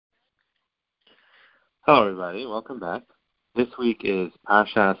Hello, everybody. Welcome back. This week is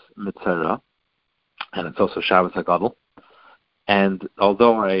Parshas Mitzera, and it's also Shabbos HaGadol. And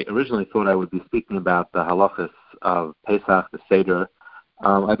although I originally thought I would be speaking about the halachas of Pesach, the Seder,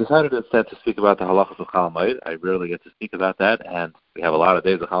 I decided instead to speak about the halachas of Chol Hamoed. I rarely get to speak about that, and we have a lot of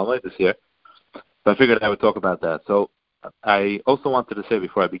days of Chol Hamoed this year. So I figured I would talk about that. So I also wanted to say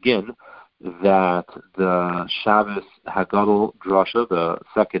before I begin that the Shabbos HaGadol drasha, the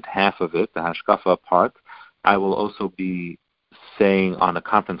second half of it, the Hashkafa part, I will also be saying on a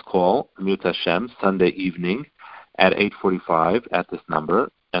conference call, Mut Hashem, Sunday evening at 8:45 at this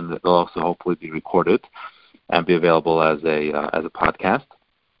number, and it will also hopefully be recorded and be available as a podcast.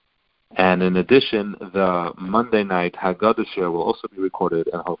 And in addition, the Monday night Haggadah share will also be recorded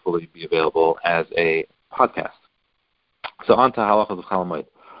and hopefully be available as a podcast. So on to halachas of Chol Hamoed.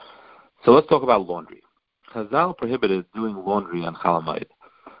 So let's talk about laundry. Chazal prohibited doing laundry on Chol Hamoed.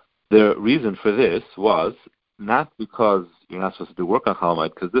 The reason for this was not because you're not supposed to do work on Chol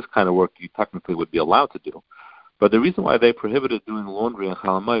Hamoed, because this kind of work you technically would be allowed to do. But the reason why they prohibited doing laundry on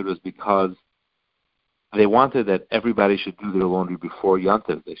Chol Hamoed was because they wanted that everybody should do their laundry before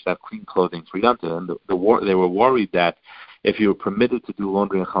Yantiv. They should have clean clothing for Yantiv. And they were worried that if you were permitted to do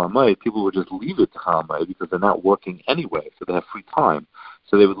laundry on Chol Hamoed, people would just leave it to Chol Hamoed because they're not working anyway, so they have free time.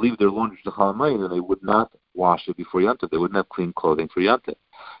 So they would leave their laundry to Chol Hamoed and they would not wash it before Yantiv. They wouldn't have clean clothing for Yantiv.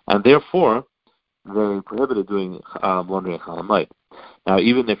 And therefore, they prohibited doing laundry on Chol Hamoed. Now,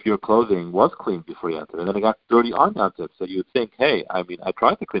 even if your clothing was clean before Yantiv, and then it got dirty on Yantiv, so you would think, hey, I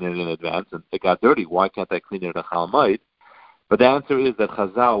tried to clean it in advance, and it got dirty. Why can't I clean it on Chol Hamoed? But the answer is that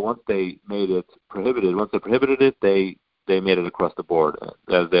Chazal, once they prohibited it, they made it across the board,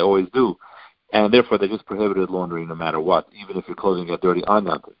 as they always do. And therefore, they just prohibited laundry no matter what, even if your clothing got dirty on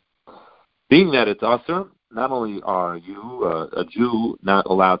Yantiv. Being that it's asur, not only are you, a Jew, not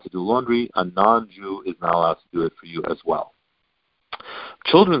allowed to do laundry, a non-Jew is not allowed to do it for you as well.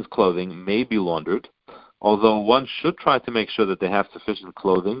 Children's clothing may be laundered, although one should try to make sure that they have sufficient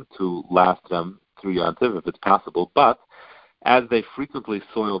clothing to last them through Yantiv if it's possible. But as they frequently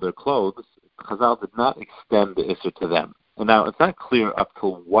soil their clothes, Chazal did not extend the Isser to them. And now it's not clear up to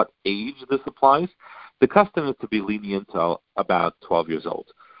what age this applies. The custom is to be lenient till about 12 years old.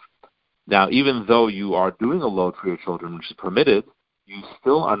 Now, even though you are doing a load for your children, which is permitted, you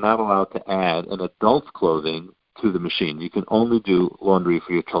still are not allowed to add an adult's clothing to the machine. You can only do laundry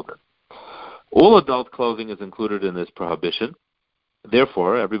for your children. All adult clothing is included in this prohibition.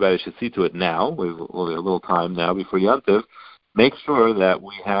 Therefore, everybody should see to it now. We have a little time now before Yantiv. Make sure that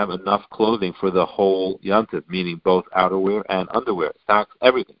we have enough clothing for the whole Yantiv, meaning both outerwear and underwear, socks,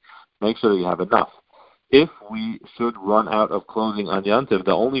 everything. Make sure that you have enough. If we should run out of clothing on Yantiv,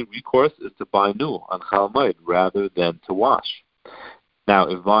 the only recourse is to buy new on Chol Hamoed rather than to wash. Now,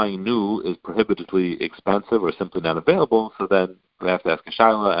 if buying new is prohibitively expensive or simply not available, so then we have to ask a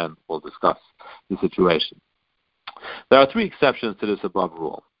shaila and we'll discuss the situation. There are three exceptions to this above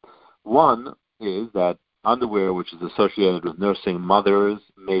rule. One is that underwear which is associated with nursing mothers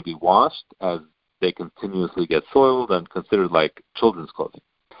may be washed as they continuously get soiled and considered like children's clothing.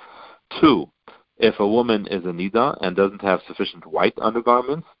 Two, if a woman is a nida and doesn't have sufficient white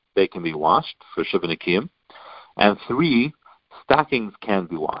undergarments, they can be washed for Shuv Nikiyim. And three, stockings can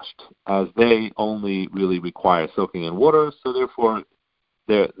be washed, as they only really require soaking in water, so therefore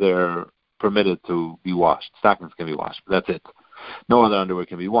they're permitted to be washed. Stockings can be washed, but that's it. No other underwear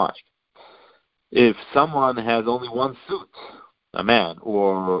can be washed. If someone has only one suit, a man,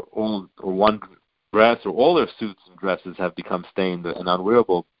 or one dress, or all their suits and dresses have become stained and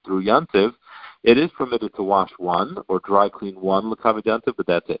unwearable through Yantiv, it is permitted to wash one or dry clean one l'kavod Yantiv, but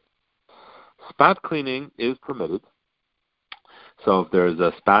that's it. Spot cleaning is permitted. So if there's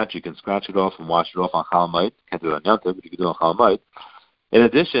a spot, you can scratch it off and wash it off on Chol Hamoed. Can't do it on Yantiv, but you can do it on Chol Hamoed. In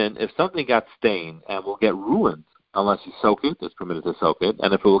addition, if something got stained and will get ruined unless you soak it, it's permitted to soak it.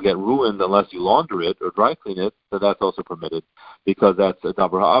 And if it will get ruined unless you launder it or dry clean it, so that's also permitted because that's a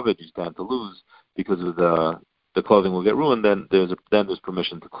davar ha'avid you stand to lose because of the clothing will get ruined. Then there's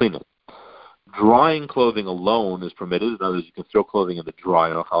permission to clean it. Drying clothing alone is permitted. In other words, you can throw clothing in the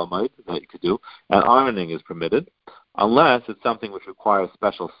dryer on Chol Hamoed, that you could do. And ironing is permitted, unless it's something which requires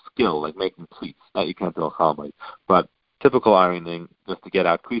special skill, like making pleats. That you can't do on Chol Hamoed. But typical ironing, just to get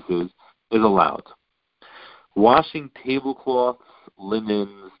out creases, is allowed. Washing tablecloths,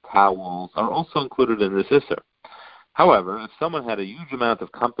 linens, towels are also included in this Isser. However, if someone had a huge amount of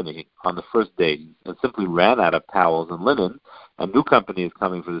company on the first days and simply ran out of towels and linen, and new company is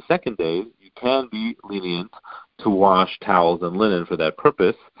coming for the second day, you can be lenient to wash towels and linen for that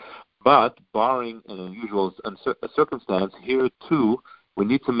purpose. But barring an unusual circumstance, here too we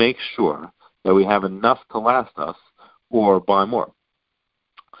need to make sure that we have enough to last us, or buy more.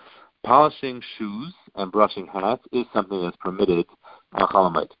 Polishing shoes and brushing hats is something that's permitted on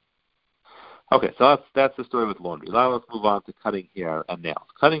Chol Hamoed. Okay, so that's the story with laundry. Now let's move on to cutting hair and nails.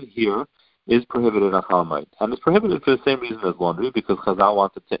 Cutting hair is prohibited on Chol Hamoed, and it's prohibited for the same reason as laundry, because Chazal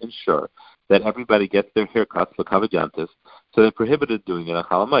wanted to ensure that everybody gets their haircuts, l'kavod yantiv, so they prohibited doing it on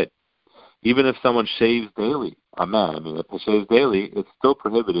Chol Hamoed. Even if someone shaves daily, a man, if he shaves daily, it's still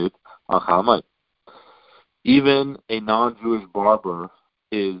prohibited on Chol Hamoed. Even a non-Jewish barber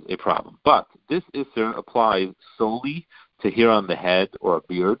is a problem. But this issur applies solely to hair on the head or a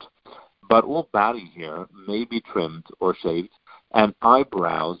beard, but all body hair may be trimmed or shaved, and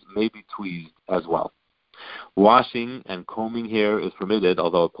eyebrows may be tweezed as well. Washing and combing hair is permitted,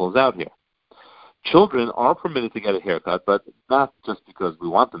 although it pulls out hair. Children are permitted to get a haircut, but not just because we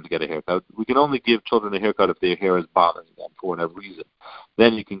want them to get a haircut. We can only give children a haircut if their hair is bothering them for whatever reason.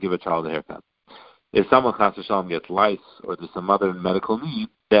 Then you can give a child a haircut. If someone, chas v'shalom, gets lice or there's some other medical need,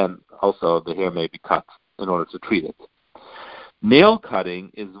 then also the hair may be cut in order to treat it. Nail cutting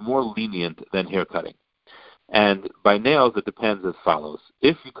is more lenient than hair cutting. And by nails, it depends as follows.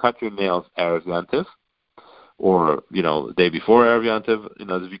 If you cut your nails Erev Yantiv, or, the day before Erev Yantiv,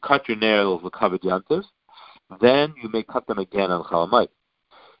 if you cut your nails l'kavod yantiv, then you may cut them again on Chol Hamoed.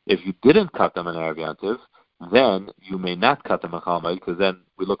 If you didn't cut them on Erev Yantiv, then you may not cut them on Chol Hamoed, because then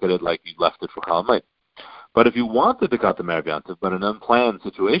we look at it like you left it for Chol Hamoed. But if you wanted to cut them Erev Yantiv, but an unplanned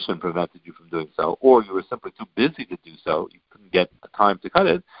situation prevented you from doing so, or you were simply too busy to do so, you couldn't get time to cut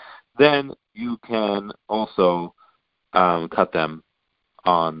it, then you can also cut them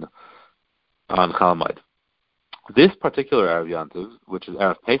on Chol Hamoed. This particular Erev Yantiv, which is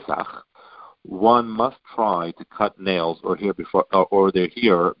Erev Pesach, one must try to cut nails or hair before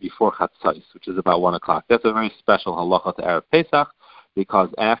Chatzos, which is about 1 o'clock. That's a very special halacha to Erev Pesach, because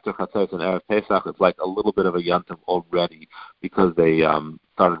after Chatzos and Erev Pesach, it's like a little bit of a Yantiv already, because they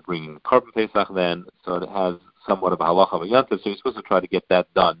started bringing Korban Pesach then, so it has somewhat of a halacha of a Yantiv, so you're supposed to try to get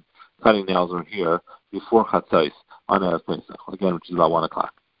that done, cutting nails or hair before Chatzos on Erev Pesach, again, which is about 1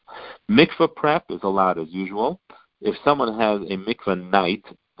 o'clock. Mikvah prep is allowed as usual. If someone has a mikvah night,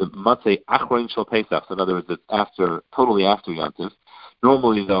 the matzeh achron shel Pesach, in other words, it's totally after Yantiv.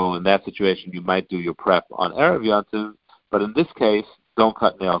 Normally, though, in that situation, you might do your prep on Erev Yantiv, but in this case, don't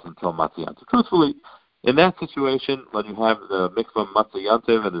cut nails until matzeh Yantiv. Truthfully, in that situation, when you have the mikvah matzeh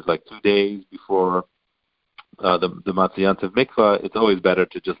Yantiv and it's like 2 days before the matzeh Yantiv mikvah, it's always better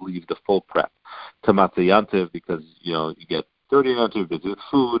to just leave the full prep to matzeh Yantiv, because you get dirty Yantiv, you do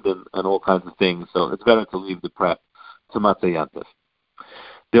food and all kinds of things, so it's better to leave the prep to matzeh Yantiv.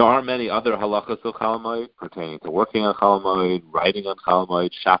 There are many other halachas of Chol Hamoed pertaining to working on Chol Hamoed, writing on Chol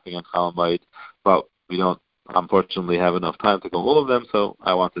Hamoed, shopping on Chol Hamoed, but we don't, unfortunately, have enough time to go all of them, so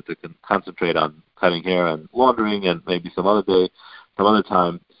I wanted to concentrate on cutting hair and laundering, and maybe some other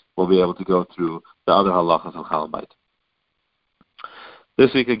time, we'll be able to go through the other halachas of Chol Hamoed.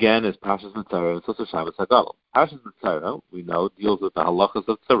 This week again is Parshas Mitzora. It's also Shabbos HaGadol. Parshas Mitzora, we know, deals with the halachas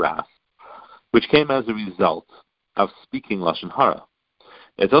of Tzaras, which came as a result of speaking Lashon Hara.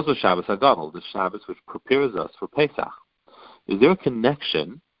 It's also Shabbos HaGadol, the Shabbos which prepares us for Pesach. Is there a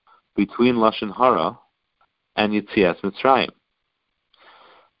connection between Lashon Hara and Yetzias Mitzrayim?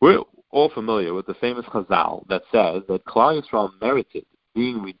 We're all familiar with the famous Chazal that says that Klal Yisrael merited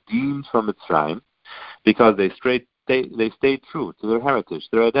being redeemed from Mitzrayim because they stayed true to their heritage,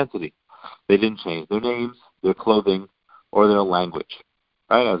 their identity. They didn't change their names, their clothing, or their language.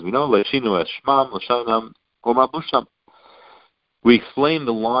 Right? As we know, Le'shinu es shmam, l'shaynam, or mabusham. We explain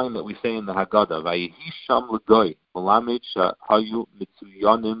the line that we say in the Haggadah, Vayehi sham l'goy, melamed shehayu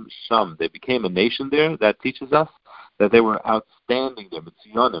mitzuyanim sham. They became a nation there. That teaches us that they were outstanding there,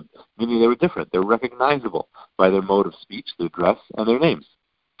 mitzuyanim, meaning they were different. They were recognizable by their mode of speech, their dress, and their names.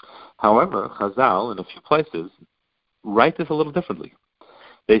 However, Chazal, in a few places, write this a little differently.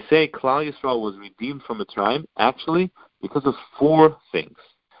 They say Klal Yisrael was redeemed from Mitzrayim actually because of 4 things.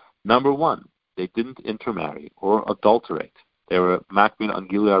 Number 1, they didn't intermarry or adulterate. They were makbid on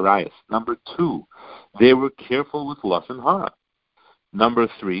Gilui Arayos. Number 2, they were careful with Lashon Hara. Number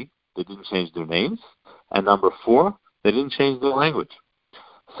 3, they didn't change their names. And number 4, they didn't change their language.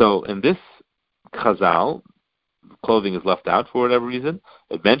 So in this Chazal, clothing is left out for whatever reason.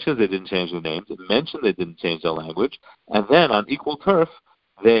 It mentions they didn't change their names. It mentioned they didn't change their language. And then on equal turf,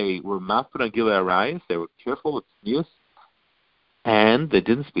 they were makbid on Gilui Arayos. They were careful with tznius, and they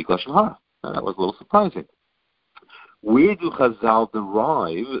didn't speak Lashon Hara. Now, that was a little surprising. Where do Chazal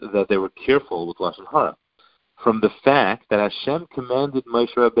derive that they were careful with Lashon Hara? From the fact that Hashem commanded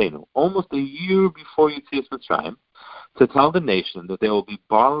Moshe Rabbeinu, almost a year before Yetzias Mitzrayim, to tell the nation that they will be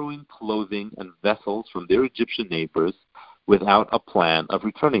borrowing clothing and vessels from their Egyptian neighbors without a plan of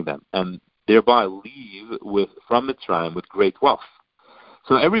returning them, and thereby leave from Mitzrayim with great wealth.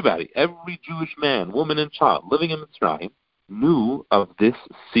 So everybody, every Jewish man, woman, and child living in Mitzrayim knew of this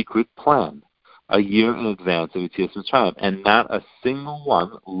secret plan a year in advance of Yetzias Mitzrayim, and not a single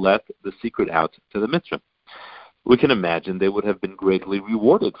one let the secret out to the Mitzrayim. We can imagine they would have been greatly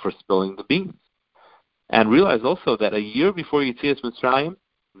rewarded for spilling the beans. And realize also that a year before Yetzias Mitzrayim,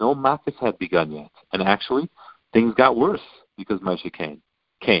 no Makkos had begun yet. And actually, things got worse because Moshe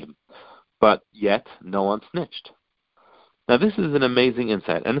came. But yet, no one snitched. Now, this is an amazing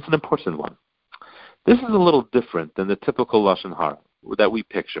insight, and it's an important one. This is a little different than the typical Lashon Hara that we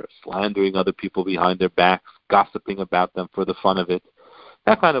picture, slandering other people behind their backs, gossiping about them for the fun of it.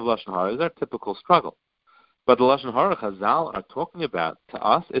 That kind of Lashon Hara is our typical struggle. But the Lashon Hara Chazal are talking about, to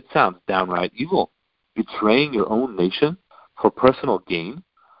us, it sounds downright evil. Betraying your own nation for personal gain.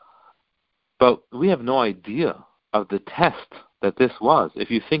 But we have no idea of the test that this was.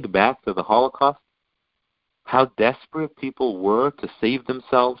 If you think back to the Holocaust, how desperate people were to save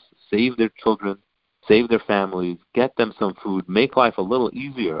themselves, save their children, save their families, get them some food, make life a little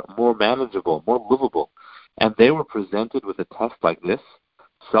easier, more manageable, more livable. And they were presented with a test like this,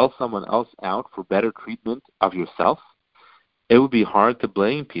 sell someone else out for better treatment of yourself. It would be hard to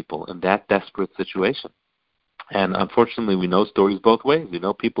blame people in that desperate situation. And unfortunately, we know stories both ways. We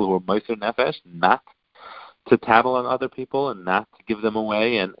know people who are Moser Nefesh, not to tattle on other people and not to give them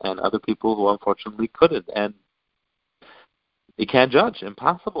away, and other people who unfortunately couldn't. And you can't judge.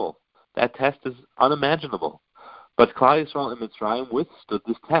 Impossible. That test is unimaginable. But Klal Yisrael and Mitzrayim withstood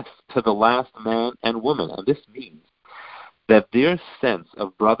this test to the last man and woman. And this means that their sense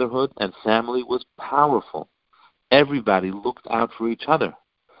of brotherhood and family was powerful. Everybody looked out for each other.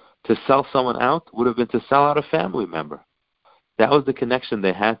 To sell someone out would have been to sell out a family member. That was the connection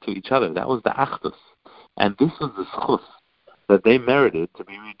they had to each other. That was the achdus. And this was the schus that they merited to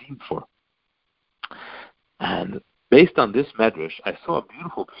be redeemed for. And based on this medrash, I saw a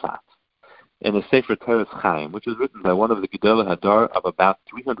beautiful pshat in the Sefer Teres Chaim, which was written by one of the Gedolei Hadar of about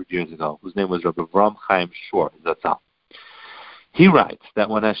 300 years ago, whose name was Rabbi Avram Chaim Shor Zatzal. He writes that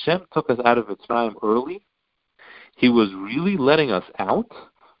when Hashem took us out of Mitzrayim early, He was really letting us out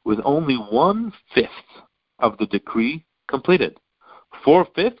with only 1/5 of the decree completed.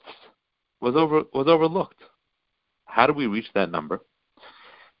 4/5 was overlooked. How do we reach that number?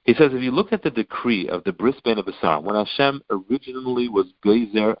 He says, if you look at the decree of the Bris Bein HaBasar, when Hashem originally was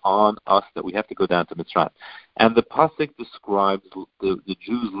gezer on us that we have to go down to Mitzrayim, and the pasuk describes the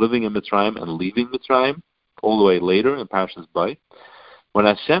Jews living in Mitzrayim and leaving Mitzrayim all the way later in Parashas Bay, when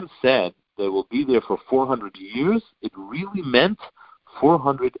Hashem said they will be there for 400 years, it really meant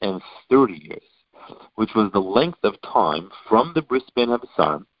 430 years, which was the length of time from the Bris Bein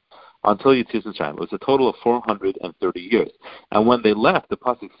HaBasar until Yetzias Mitzrayim. It was a total of 430 years. And when they left, the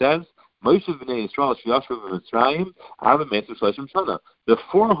pasuk says, Moshe v'nei Yisrael sheyashu b'Mitzrayim arba me'asar shloshim shana. The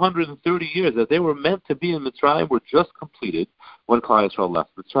 430 years that they were meant to be in Mitzrayim were just completed when Klal Yisrael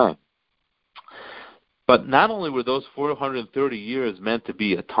left Mitzrayim. But not only were those 430 years meant to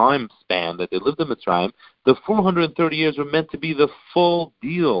be a time span that they lived in Mitzrayim, the 430 years were meant to be the full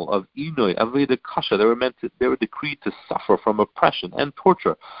deal of Inui, Avodah Kasha. They were decreed to suffer from oppression and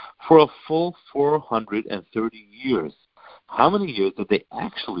torture for a full 430 years. How many years did they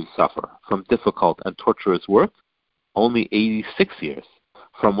actually suffer from difficult and torturous work? Only 86 years.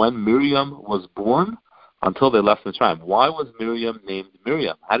 From when Miriam was born until they left Mitzrayim. Why was Miriam named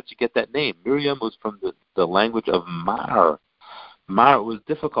Miriam? How did you get that name? Miriam was from the language of Mar. Mar was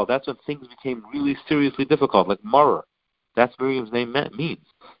difficult. That's when things became really seriously difficult, like Marer. That's Miriam's name means.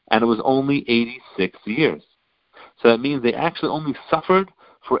 And it was only 86 years. So that means they actually only suffered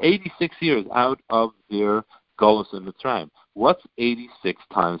for 86 years out of their Golus in Mitzrayim. What's 86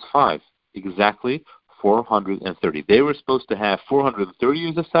 times 5? Exactly 430. They were supposed to have 430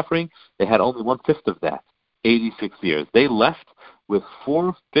 years of suffering. They had only 1/5 of that, 86 years. They left with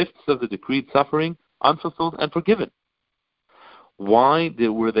 4/5 of the decreed suffering unfulfilled and forgiven. Why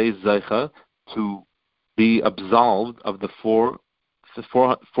were they zeicha to be absolved of the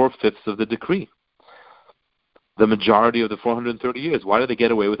 4/5 of the decree? The majority of the 430 years. Why did they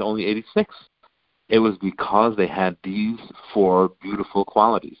get away with only 86? It was because they had these 4 beautiful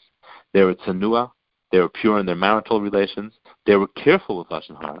qualities. They were tzanuah. They were pure in their marital relations. They were careful with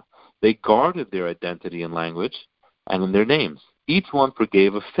Lashon Hara. They guarded their identity and language and in their names. Each one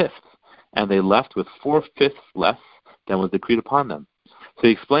forgave 1/5, and they left with 4/5 less than was decreed upon them. So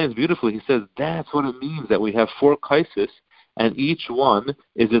he explains beautifully. He says, that's what it means that we have 4 kaisis And each one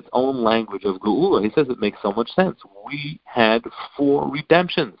is its own language of Geula. He says it makes so much sense. We had 4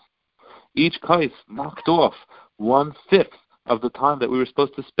 redemptions. Each kais knocked off 1/5 of the time that we were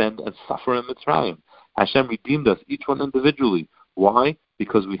supposed to spend and suffer in Mitzrayim. Hashem redeemed us, each one individually. Why?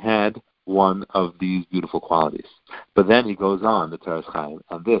 Because we had one of these beautiful qualities. But then he goes on, the Teres Chaim,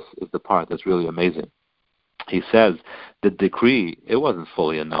 and this is the part that's really amazing. He says the decree, it wasn't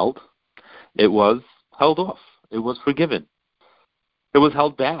fully annulled. It was held off. It was forgiven. It was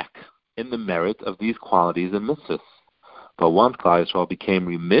held back in the merit of these qualities and mitzvahs. But once Klal Yisrael became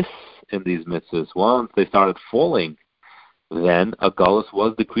remiss in these mitzvahs, once they started falling, then a galus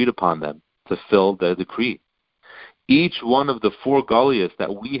was decreed upon them to fill their decree. Each one of the 4 galuyos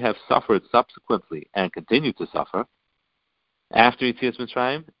that we have suffered subsequently and continue to suffer after Yetzias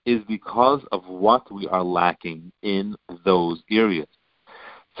Mitzrayim is because of what we are lacking in those areas.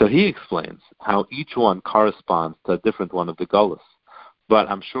 So he explains how each one corresponds to a different one of the galus. But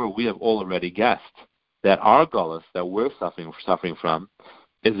I'm sure we have all already guessed that our galus that we're suffering from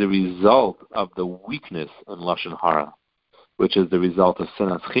is a result of the weakness in Lashon Hara, which is the result of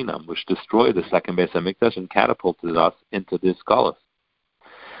Sinas Chinam, which destroyed the second Beis HaMikdash and catapulted us into this galus.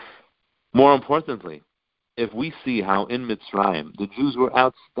 More importantly, if we see how in Mitzrayim the Jews were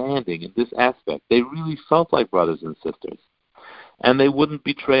outstanding in this aspect, they really felt like brothers and sisters, and they wouldn't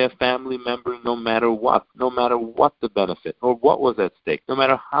betray a family member no matter what the benefit or what was at stake, no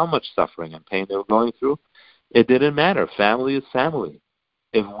matter how much suffering and pain they were going through, it didn't matter. Family is family.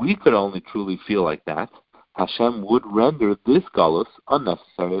 If we could only truly feel like that, Hashem would render this galus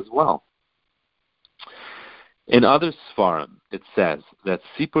unnecessary as well. In other Sfarim, it says that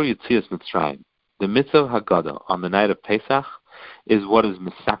Sipur Yetzias Mitzrayim, the mitzvah Haggadah on the night of Pesach, is what is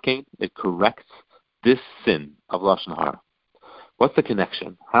misakein. It corrects this sin of Lashon Hara. What's the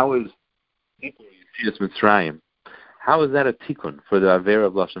connection? How is Sipur Yetzias Mitzrayim? How is that a tikkun for the Avera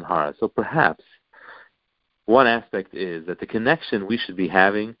of Lashon Hara? So perhaps one aspect is that the connection we should be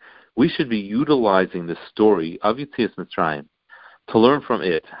having, we should be utilizing the story of Yetzias Mitzrayim to learn from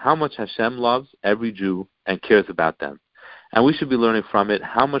it how much Hashem loves every Jew and cares about them. And we should be learning from it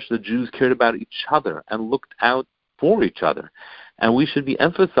how much the Jews cared about each other and looked out for each other. And we should be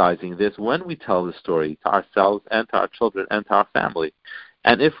emphasizing this when we tell the story to ourselves and to our children and to our family.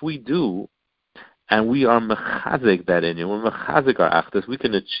 And if we do, and we are mechazik that in you, we're mechazik our achdus, we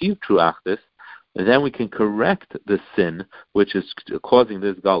can achieve true achdus, then we can correct the sin which is causing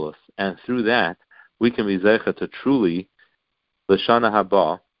this galus. And through that, we can be zeicha to truly l'shana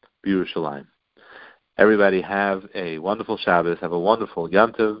haba b'Yerushalayim. Everybody have a wonderful Shabbos, have a wonderful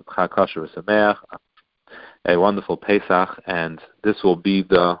Yom Tov, Chag Kosher V'Sameach, a wonderful Pesach, and this will be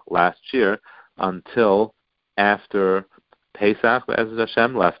the last year until after Pesach, as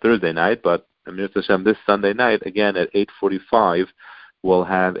Hashem, last Thursday night, but Amir Hashem, this Sunday night, again at 8:45, we'll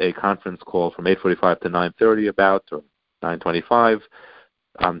have a conference call from 8:45 to 9:30 about, or 9:25,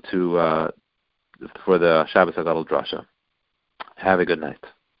 for the Shabbos Haggadol Drasha. Have a good night.